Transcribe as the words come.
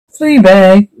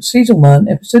Fleabag, Season 1,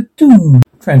 Episode 2.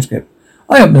 Transcript.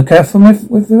 I opened the cafe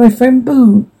with my friend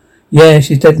Boo. Yeah,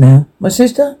 she's dead now. My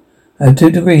sister? I have 2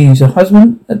 degrees. A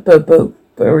husband at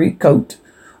Burberry coat.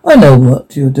 I know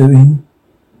what we're doing.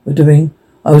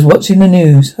 I was watching the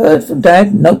news. Heard from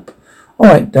Dad? Nope.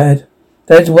 Alright, Dad.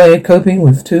 Dad's way of coping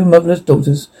with 2 motherless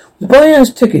daughters was buying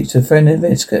us tickets to a friend of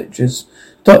his sketches.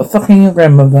 Start fucking your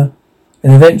grandmother.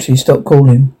 And eventually stop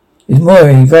calling. He's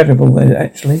more valuable,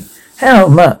 actually. How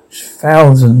much?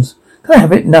 Thousands. Can I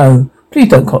have it? No. Please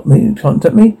don't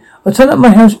contact me. I'll turn up my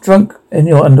house drunk in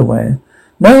your underwear.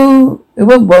 No, it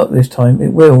won't work this time.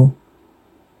 It will.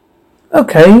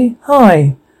 Okay.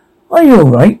 Hi. Are you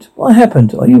alright? What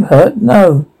happened? Are you hurt?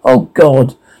 No. Oh,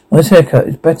 God. Nice haircut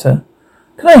is better.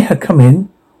 Can I come in?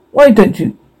 Why didn't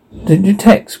you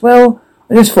text? Well,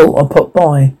 I just thought I'd pop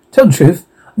by. Tell the truth.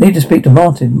 I need to speak to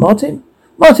Martin. Martin?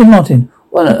 Martin.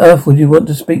 What on earth would you want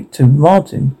to speak to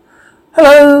Martin?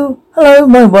 Hello,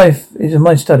 my wife is in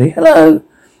my study. Hello.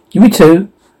 Give me 2.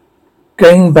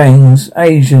 Gang bangs,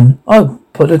 Asian. I'll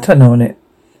put a tenner on it.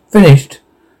 Finished.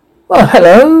 Well,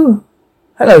 hello,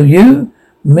 you.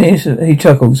 He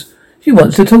chuckles. She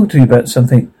wants to talk to you about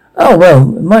something. Oh,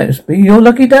 well, it might be your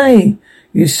lucky day.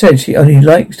 You said she only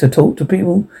likes to talk to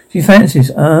people she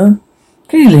fancies. Can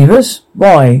you leave us?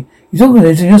 Why? He's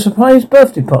organising your surprise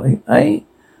birthday party, eh?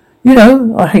 You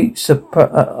know, I hate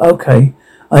okay.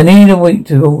 I need a week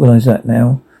to organise that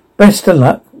now. Best of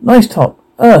luck. Nice top.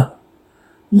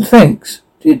 Thanks.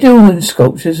 Do you deal with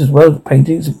sculptures as well as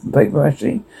paintings and paper,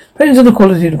 actually? Depends on the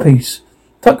quality of the piece.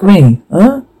 Fuck me,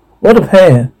 huh? What a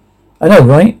pair. I know,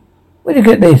 right? Where'd you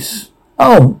get this?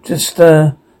 Oh, just,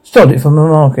 stole it from a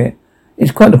market.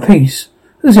 It's quite a piece.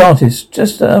 Who's the artist?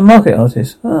 Just a market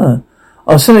artist.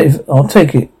 I'll sell it I'll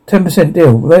take it. 10%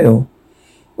 deal. Real.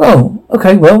 Well,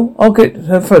 okay, I'll get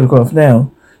her photograph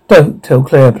now. Don't tell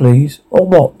Claire, please. Or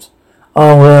what?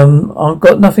 I've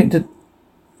got nothing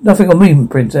on me,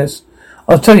 princess.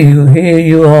 I'll tell you, here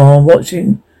you are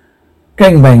watching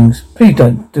gangbangs. Please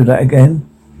don't do that again.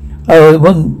 Oh, it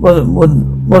wasn't,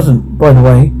 by the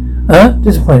way. Huh?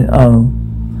 Disappointed. Oh.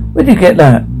 Where did you get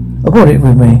that? I brought it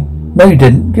with me. No, you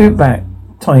didn't. Give it back.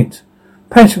 Tight.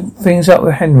 Patch things up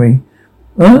with Henry.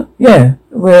 Huh? Yeah.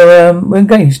 We're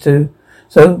engaged to.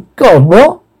 So, God,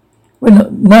 what? We're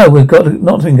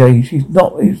not engaged. He's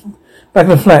back in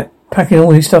the flat, packing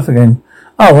all his stuff again.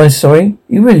 Oh, I'm sorry.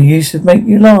 He really used to make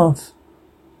you laugh.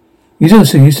 He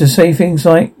also used to say things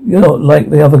like, you're not like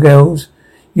the other girls.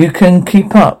 You can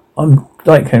keep up. I'm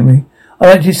like Henry. I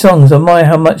like his songs. I admire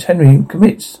how much Henry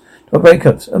commits to our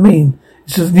breakups. I mean,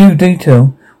 it's a new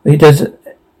detail. He does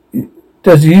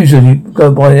usually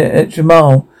go by an extra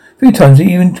mile. A few times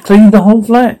he even cleaned the whole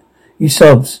flat. He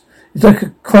sobs. It's like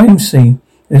a crime scene.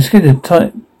 It's good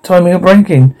at timing a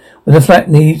break-in when the flat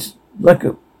needs a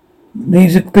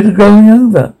bit of going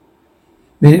over.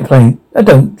 Music playing. I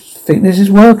don't think this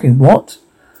is working. What?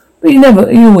 But he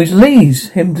always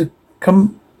leaves him to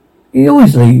come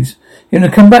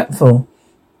back for.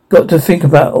 Got to think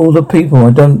about all the people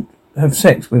I don't have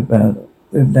sex with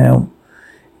now.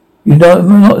 You know,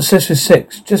 I'm not obsessed with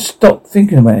sex. Just stop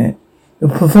thinking about it. The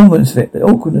performance of it, the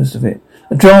awkwardness of it,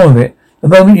 the drama of it. The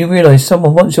moment you realise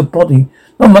someone wants your body,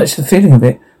 not much the feeling of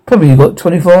it. Probably you've got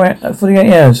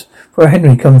 48 hours before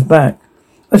Henry comes back.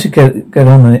 I should get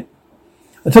on it.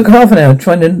 I took half an hour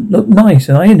trying to look nice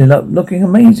and I ended up looking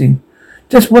amazing.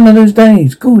 Just one of those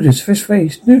days. Gorgeous, fresh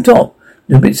face, new top,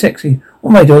 a bit sexy.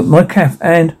 What made up my calf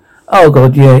and, oh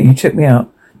God, yeah, you checked me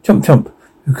out. Chump.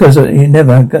 Because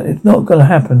it's not going to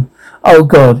happen. Oh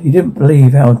God, you didn't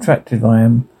believe how attractive I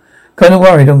am. Kind of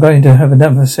worried I'm going to have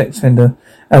another sex offender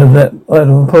out of a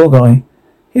poor guy.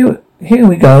 Here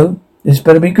we go. This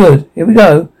better be good. Here we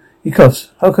go. He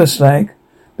coughs. Hooker slag.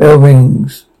 Bell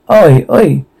rings.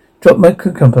 Oi. Drop my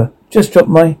cucumber. Just drop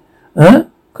my... Huh?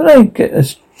 Could I get a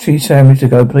cheese sandwich to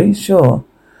go, please? Sure.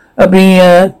 That'll be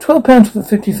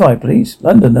 £12.55, please.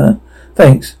 Londoner.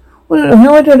 Thanks. Well,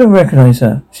 how I don't recognise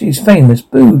her. She's famous.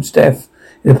 Boo, Steph.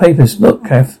 In the papers. Look,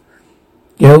 Kath.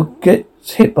 Girl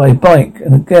gets hit by a bike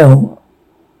and a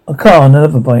car and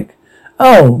another bike.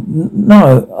 Oh,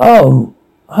 no.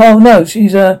 Oh, no. She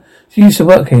used to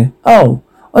work here. Oh,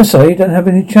 I'm sorry. You don't have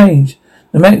any change.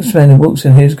 The next man who walks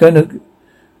in here is getting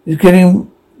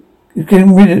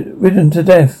ridden to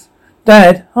death.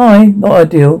 Dad, hi. Not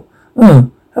ideal.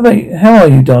 How are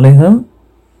you, darling, huh?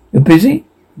 You're busy?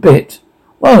 Bit.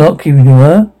 Well, I'm not keeping you,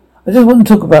 I just want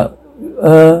to talk about,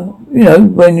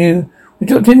 when you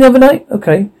dropped in the other night?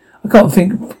 Okay. I can't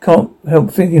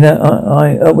help thinking that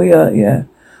yeah.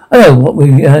 I know what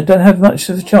we don't have much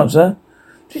of a chance, huh?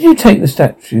 Did you take the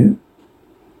statue?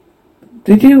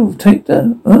 Did you take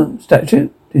the statue?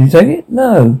 Did you take it?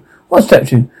 No. What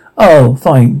statue? Oh,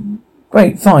 fine.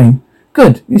 Great, fine.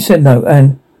 Good. You said no,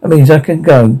 and that means I can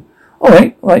go. All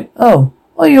right, right. Oh,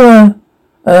 are you,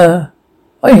 are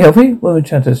you healthy? Woman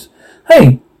chatters.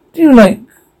 Hey, do you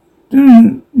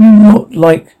not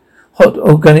like hot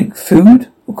organic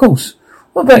food? Of course.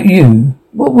 What about you?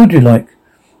 What would you like?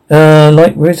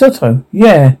 Like risotto?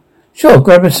 Yeah. Sure,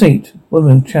 grab a seat.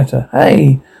 Woman chatter.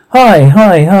 Hey.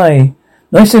 Hi.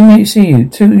 Nice to see you.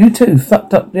 You too.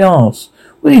 Fucked up the arse.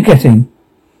 What are you getting?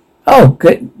 I'll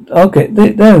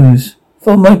get those.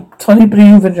 For my tiny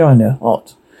bleeding vagina.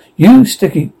 Hot. You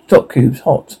sticky stock cubes.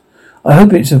 Hot. I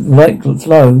hope it's a light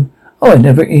flow. Oh, it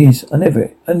never is. I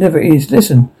never is.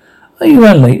 Listen. Are you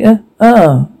around later?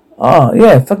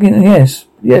 Yeah, fucking yes.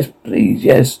 Yes, please,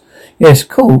 yes. Yes,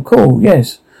 cool,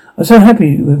 yes. I'm so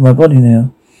happy with my body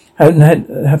now. I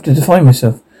haven't have to define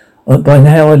myself by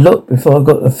how I look before I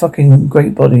got a fucking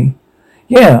great body.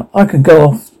 Yeah, I can go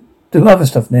off, do other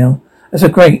stuff now. That's a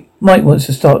great. Mike wants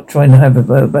to start trying to have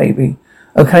a baby.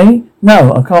 Okay?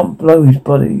 No, I can't blow his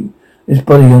body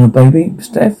on a baby,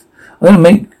 Steph. I'm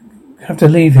gonna have to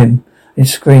leave him. And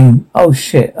scream. Oh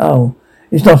shit, oh.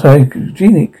 It's not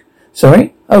hygienic.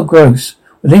 Sorry? Oh, gross.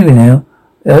 We're leaving now.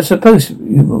 I suppose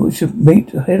we should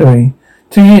meet Hillary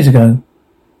 2 years ago.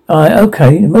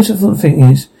 Okay. The most important thing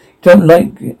is, you don't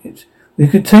like it. We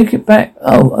could take it back.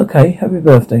 Oh, okay. Happy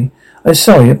birthday. I'm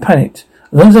sorry, I panicked.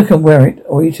 As long as I can wear it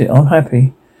or eat it, I'm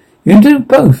happy. You can do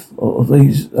both of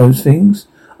those things.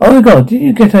 Oh my god, did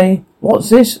you get a, what's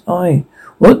this? What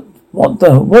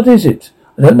is it?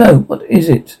 I don't know. What is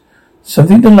it?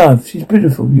 Something to love. She's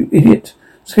beautiful, you idiot.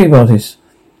 Scream artist.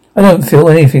 I don't feel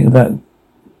anything about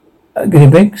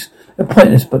guinea pigs. They're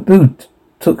pointless, but Boo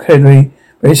took Henry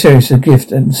very seriously as a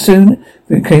gift and soon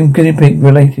became guinea pig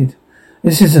related.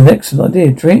 This is an excellent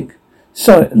idea. Drink?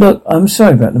 Sorry, look, I'm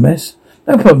sorry about the mess.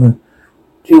 No problem.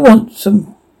 Do you want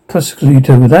some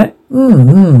prosciutto with that?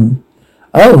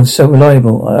 Oh, so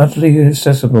reliable, utterly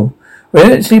accessible,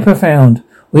 relentlessly profound.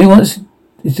 All he wants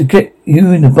is to get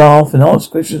you in the bath and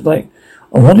ask questions like,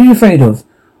 oh, what are you afraid of?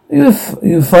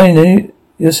 You find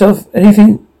yourself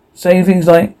saying things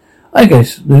like, I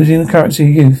guess, losing the currency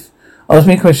of youth. Ask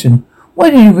me a question.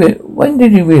 When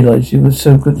did you realize you were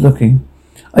so good looking?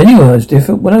 I knew I was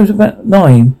different when I was about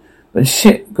 9, but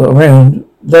shit got around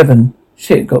 11.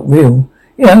 Shit got real.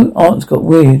 You know, aunts got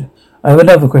weird. I have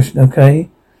another question, okay?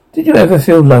 Did you ever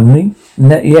feel lonely?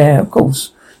 Yeah, of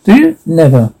course. Do you?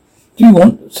 Never. Do you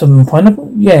want some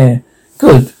pineapple? Yeah.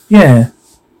 Good. Yeah.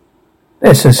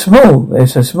 They're so small.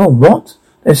 What?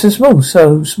 They're so small.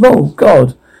 So small.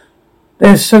 God.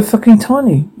 They're so fucking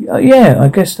tiny. Yeah, I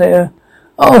guess they're...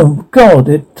 Oh, God,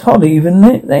 they're tiny even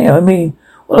there. I mean,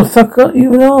 what the fuck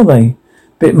even are they?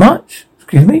 Bit much?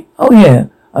 Excuse me? Oh, yeah.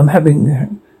 I'm having a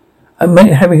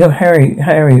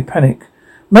hairy panic.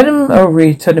 Madam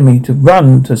O'Reilly telling me to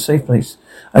run to a safe place.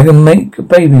 I can make a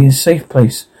baby in a safe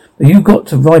place, but you've got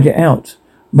to ride it out.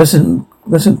 Mustn't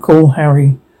call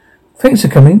Harry. Thanks for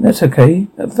coming. That's okay.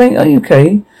 Are you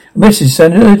okay? A message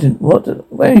sounded urgent. What?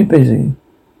 Where are you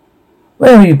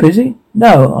busy?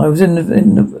 No, I was in the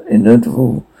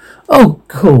interval. Oh,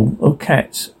 cool. Oh,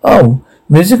 cats. Oh,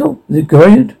 musical? Is it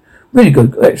good? Really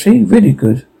good, actually. Really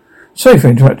good. Sorry for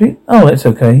interrupting. Oh, that's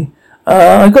okay.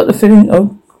 I got the feeling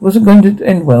wasn't going to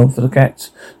end well for the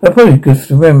cats. They're probably good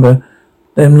to remember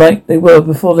them like they were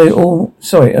before they all...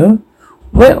 Sorry,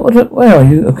 where are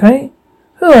you, okay?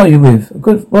 Who are you with? A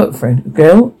good work friend? A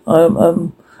girl?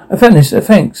 I found this,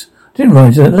 thanks. Didn't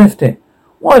realize I left it.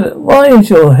 Why is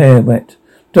your hair wet?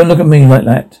 Don't look at me like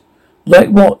that. Like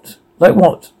what?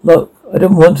 Look, I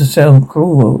don't want to sound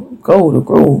cold or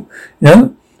cruel. You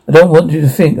know? I don't want you to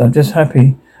think I'm just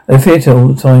happy at the theatre all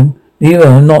the time. Neither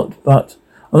I'm not, but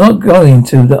I'm not going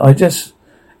to that.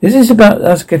 Is this about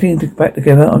us getting back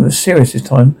together? I'm serious this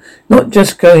time. Not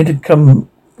just going to come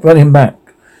running back.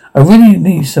 I really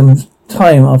need some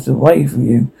time after waiting for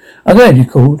you. I'm glad you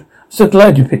called. So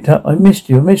glad you picked up. I missed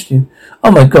you.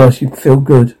 Oh my gosh, you feel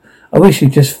good. I wish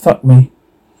he'd just fuck me.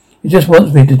 He just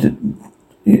wants me to do...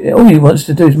 All he wants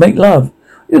to do is make love.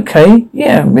 You okay?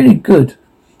 Yeah, really good.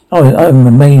 Oh, I'm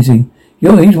amazing.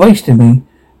 He's wasting me.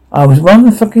 I was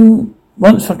once fucking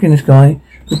this guy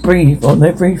to breathe on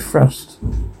every thrust.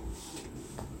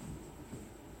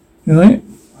 You know?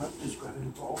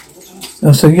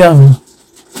 You're so young.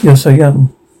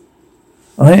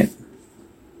 Alright?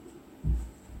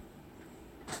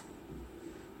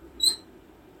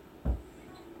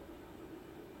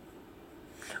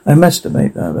 I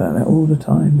masturbate about that all the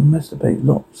time. I masturbate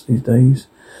lots these days,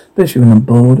 especially when I'm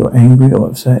bored or angry or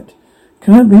upset.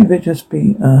 Can I just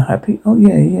be happy? Oh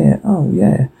yeah. Oh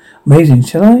yeah. Amazing.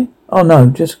 Shall I? Oh no,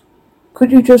 just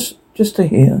Could you just to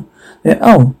hear? Yeah,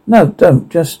 oh, no, don't,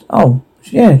 just, oh,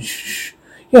 yeah, shh,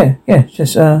 yeah,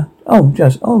 just, oh,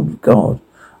 God.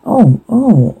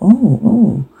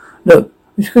 Oh. Look,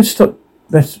 we could stop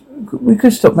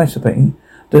masturbating.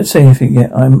 Don't say anything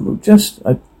yet. I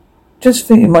just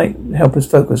think it might help us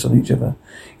focus on each other.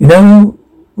 You know,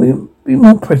 we'll be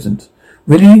more present.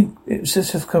 Really, it's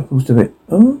just if couples do it.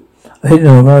 Oh, I hid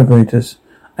on vibrators.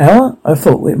 Hour? I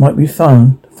thought it might be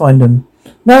fun to find them.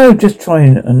 No, just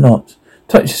trying and not.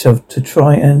 Touch yourself to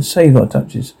try and save our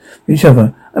touches for each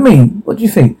other. I mean, what do you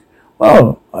think?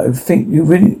 Well, I think you're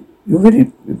being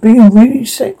really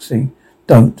sexy.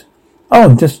 Don't.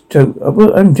 Oh,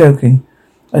 I'm joking.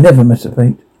 I never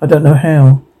masturbate. I don't know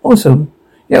how. Also,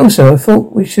 I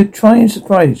thought we should try and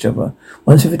surprise each other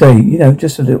once every day. You know,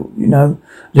 just a little,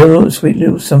 little sweet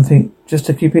little something just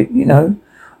to keep it,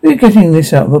 We're getting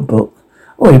this out of a book.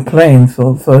 Or you're playing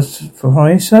for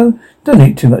high, so don't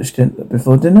eat too much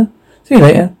before dinner. See you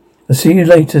later. I'll see you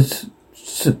later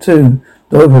too.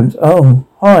 Door opens. Oh,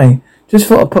 hi. Just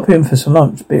thought I'd pop in for some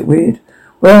lunch. Bit weird.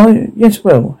 Well, yes,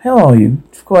 how are you?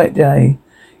 It's a quiet day.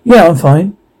 Yeah, I'm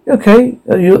fine. You okay?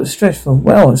 You look stressful.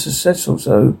 Well, it's successful,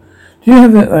 so. Do you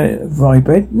have a rye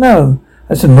bread? No.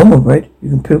 That's a normal bread. You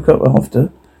can pick up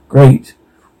after. Great.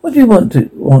 What do you want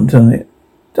on it?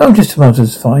 Oh, just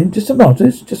tomatoes, fine. Just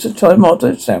tomatoes? Just a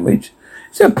tomato sandwich?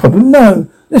 Is there a problem? No.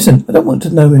 Listen, I don't want to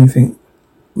know anything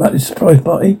about this surprise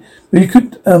party, but you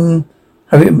could have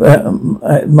it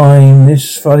at mine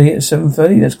this Friday at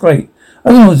 7:30. That's great.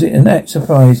 I don't know was it an act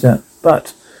surprise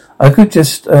but I could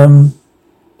just do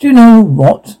you know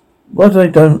what? What I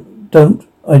don't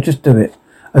I just do it.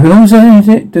 I can organise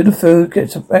it, do the food,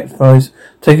 get some act surprise,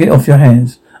 take it off your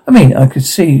hands. I mean, I could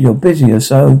see you're busy or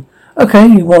so. Okay,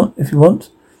 if you want.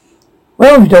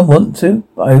 Well, if you don't want to,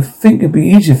 but I think it'd be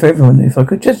easier for everyone if I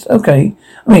could just, okay.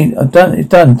 I mean, I've done, it's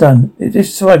done.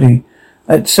 It's Friday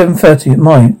at 7:30 at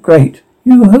mine. Great.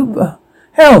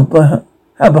 How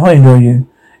behind are you?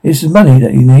 It's the money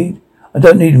that you need. I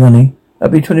don't need money.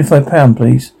 That'd be £25,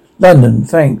 please. London,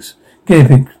 thanks.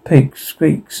 Guinea pig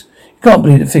squeaks. You can't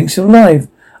believe it thinks you're alive.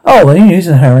 Oh, are you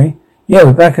using Harry? Yeah,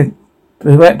 we're back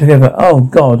together. Oh,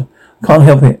 God. Can't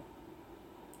help it.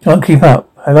 Can't keep up.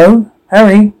 Hello?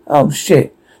 Harry? Oh,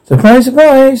 shit. Surprise,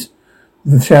 surprise.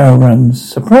 The shower runs.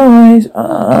 Surprise.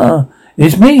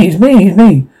 It's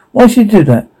me. Why should you do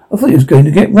that? I thought you was going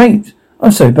to get raped.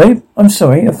 I'm sorry, babe. I'm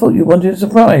sorry. I thought you wanted a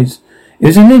surprise. It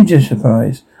was a ninja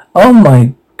surprise. Oh,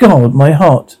 my God. My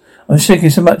heart. I'm shaking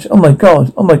so much. Oh, my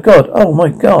God.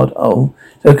 Oh,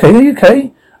 it's okay. Are you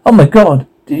okay? Oh, my God.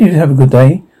 Did you have a good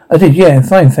day? I did, yeah.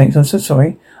 Fine, thanks. I'm so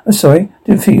sorry.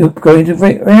 Didn't think you were going to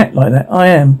react like that. I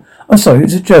am. I'm sorry. It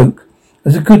was a joke. It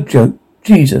was a good joke.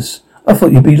 Jesus. I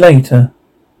thought you'd be later.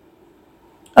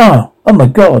 Oh my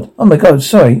God.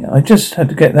 Sorry. I just had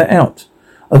to get that out.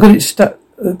 I got it stuck.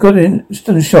 Still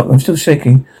in shock. I'm still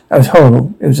shaking. That was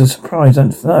horrible. It was a surprise.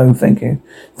 No, thank you.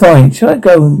 Fine. Shall I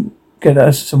go and get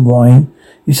us some wine?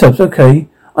 He sobs. Okay.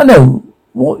 I know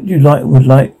what you would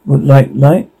like.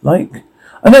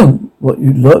 I know what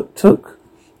you took.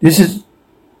 This is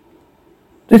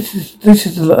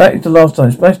the last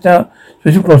time. Splashed out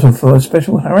special bottle for a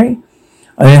special Harry.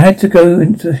 I had to go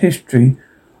into history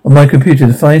on my computer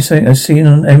to find something I've seen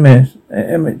on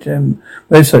MHM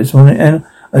website this morning, and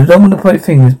I don't want to point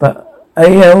fingers, but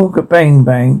A.L. Bang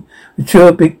Bang,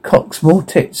 mature big cock, small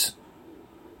tits,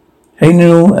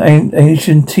 anal,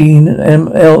 ancient teen,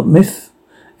 M.L.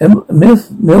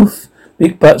 MILF,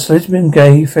 big butts, lesbian,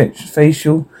 gay,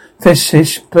 facial,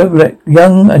 fetish, public,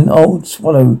 young and old,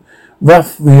 swallow,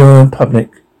 rough, real, and public.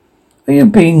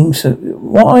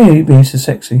 Why are you being so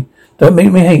sexy? Don't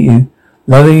make me hate you.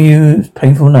 Loving you is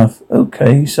painful enough.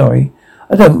 Okay, sorry.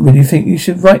 I don't really think you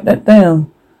should write that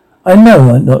down. I know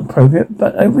I'm not appropriate,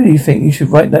 but I really think you should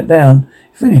write that down.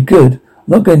 It's really good. I'm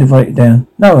not going to write it down.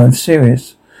 No, I'm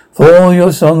serious. For all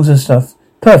your songs and stuff.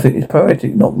 Perfect. It's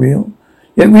poetic, not real.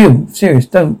 Yeah, real. Serious.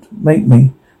 Don't make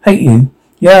me hate you.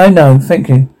 Yeah, I know. Thank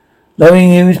you.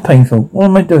 Loving you is painful. What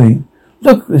am I doing?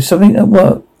 Look, there's someone at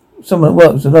work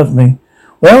that loves me.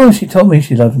 Well, she told me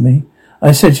she loved me.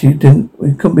 I said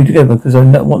we couldn't be together because I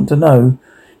don't want to know.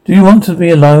 Do you want to be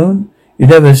alone? You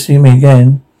never see me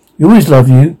again. You always love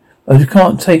you, but I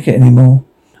can't take it anymore.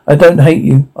 I don't hate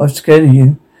you. I'm scared of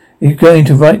you. You're going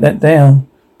to write that down.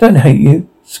 Don't hate you.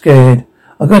 Scared.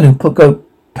 I'm going to go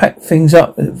pack things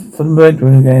up for the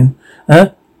bedroom again.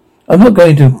 Huh? I'm not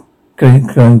going to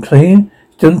go clean.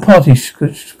 Still in party,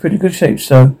 pretty good shape,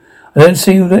 so I don't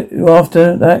see you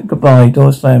after that. Goodbye.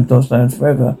 Door slams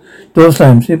forever. Door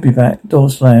slams. He'll be back.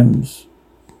 Door slams.